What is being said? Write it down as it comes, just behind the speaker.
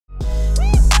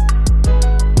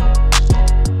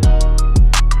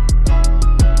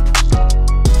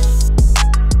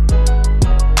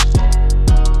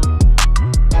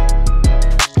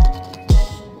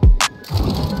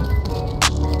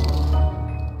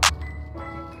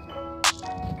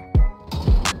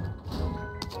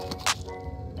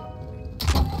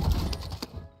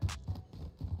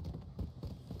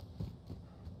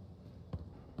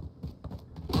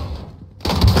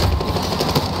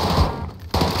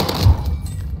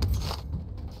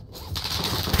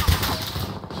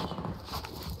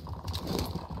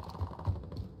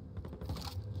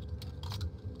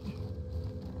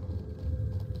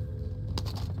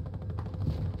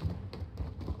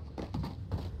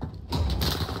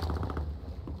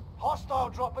Hostile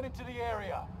dropping into the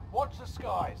area. Watch the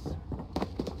skies.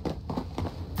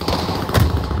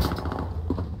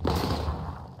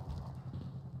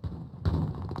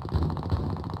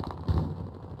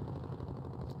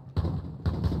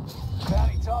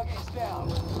 Bounty target is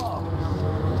down.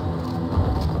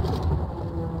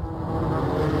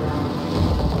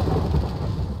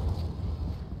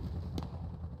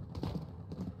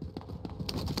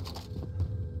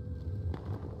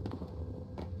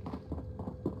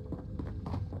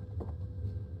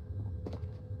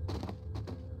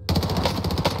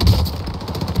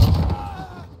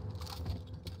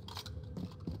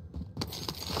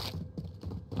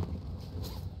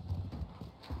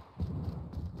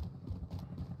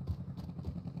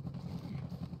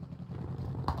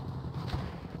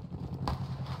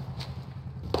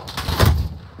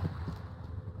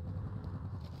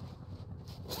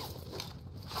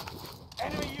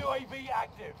 Enemy UAV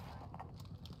active.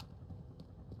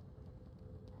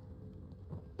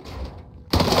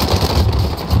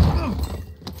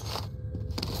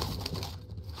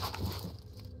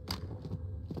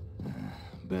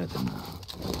 Better now.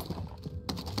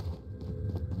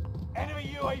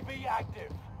 Enemy UAV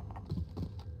active.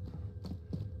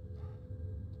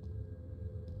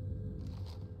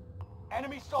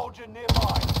 Enemy soldier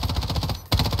nearby.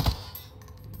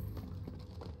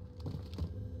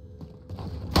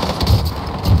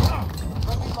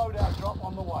 Friendly loadout drop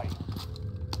on the way.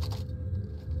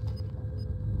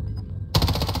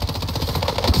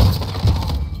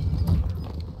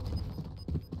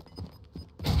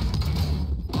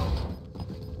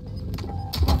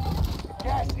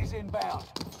 Gas is inbound.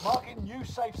 Marking new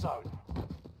safe zone.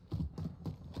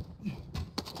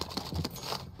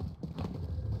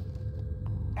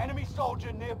 Enemy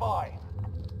soldier nearby.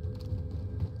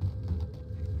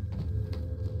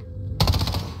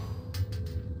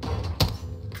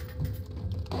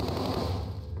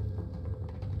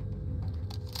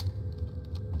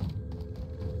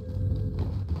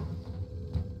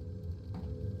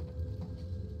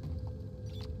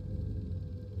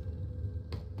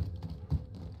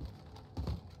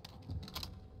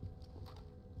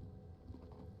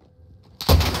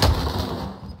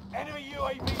 Enemy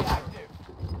UAV active.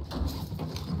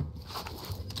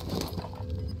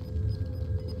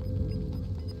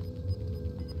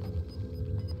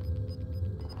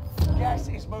 Gas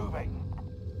is moving.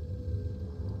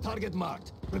 Target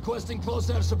marked. Requesting close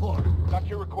air support. Got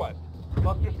your request.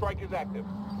 Cluster strike is active.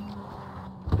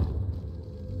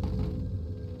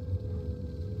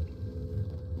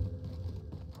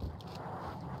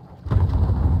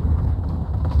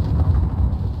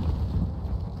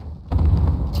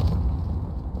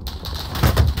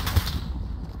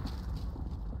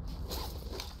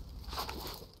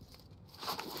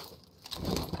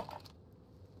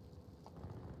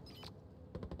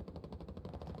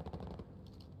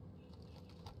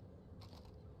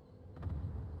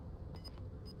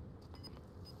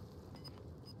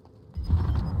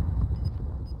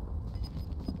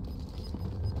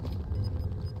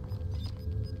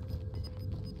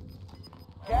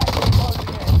 Gas is closing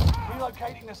in.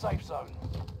 Relocating the safe zone.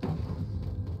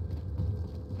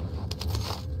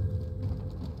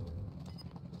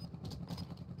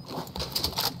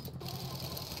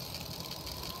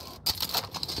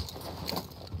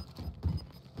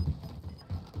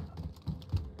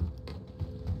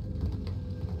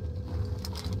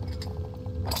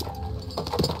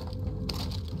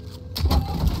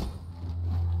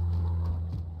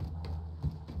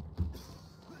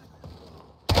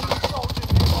 Enemy soldier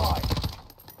nearby.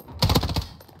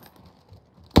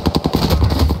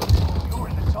 You're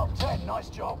in the top 10. Nice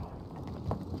job.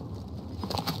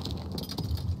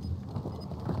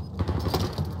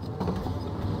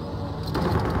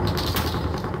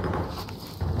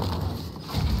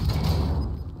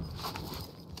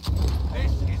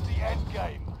 This is the end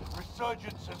game.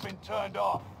 Resurgence has been turned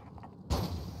off.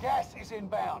 Gas is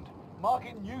inbound.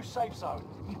 Marking new safe zone.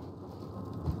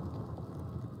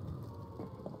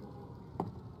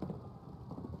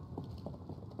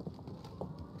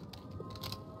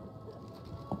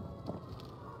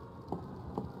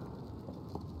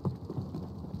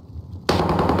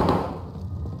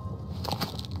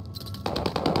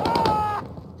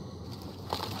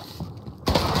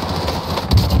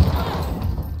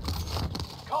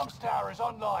 Comms tower is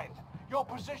online. Your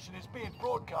position is being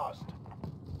broadcast.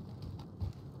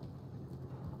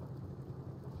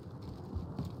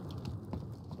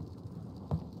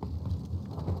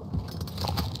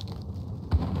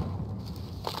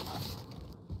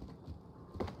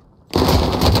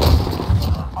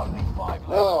 Only 5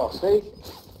 left. Oh, see?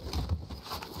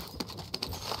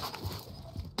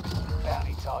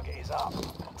 Bounty target is up.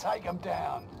 take them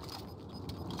down.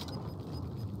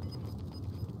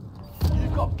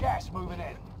 You've got gas moving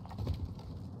in.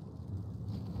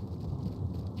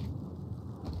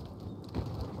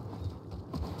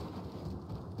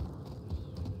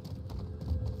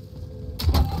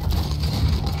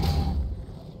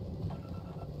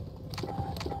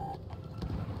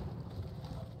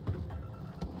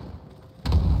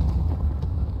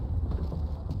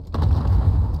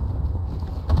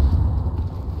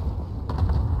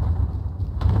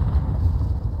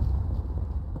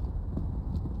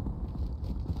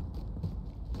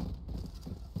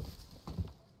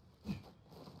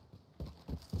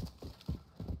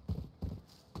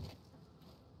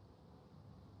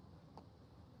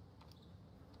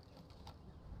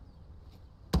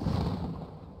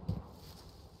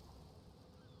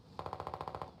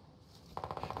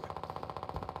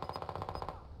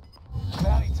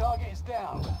 Bounty target is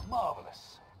down.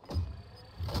 Marvelous.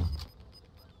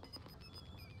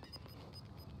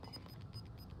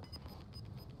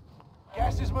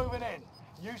 Gas is moving in.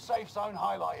 New safe zone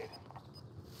highlighted.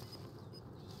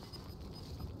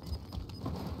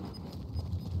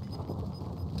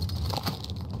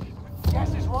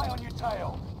 Gas is right on your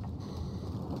tail.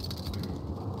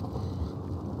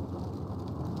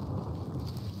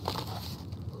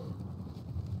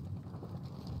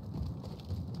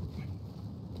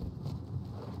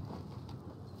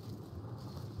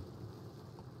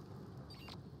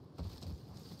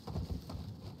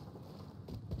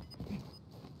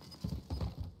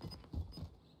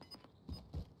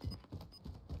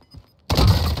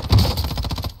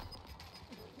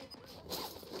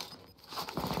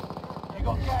 You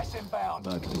got gas inbound.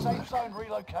 Safe zone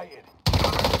relocated.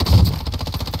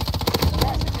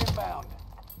 Gas is inbound.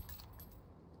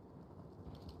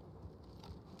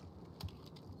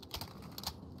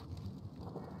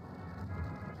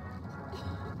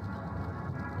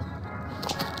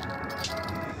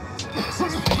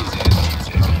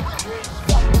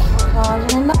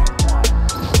 Warzone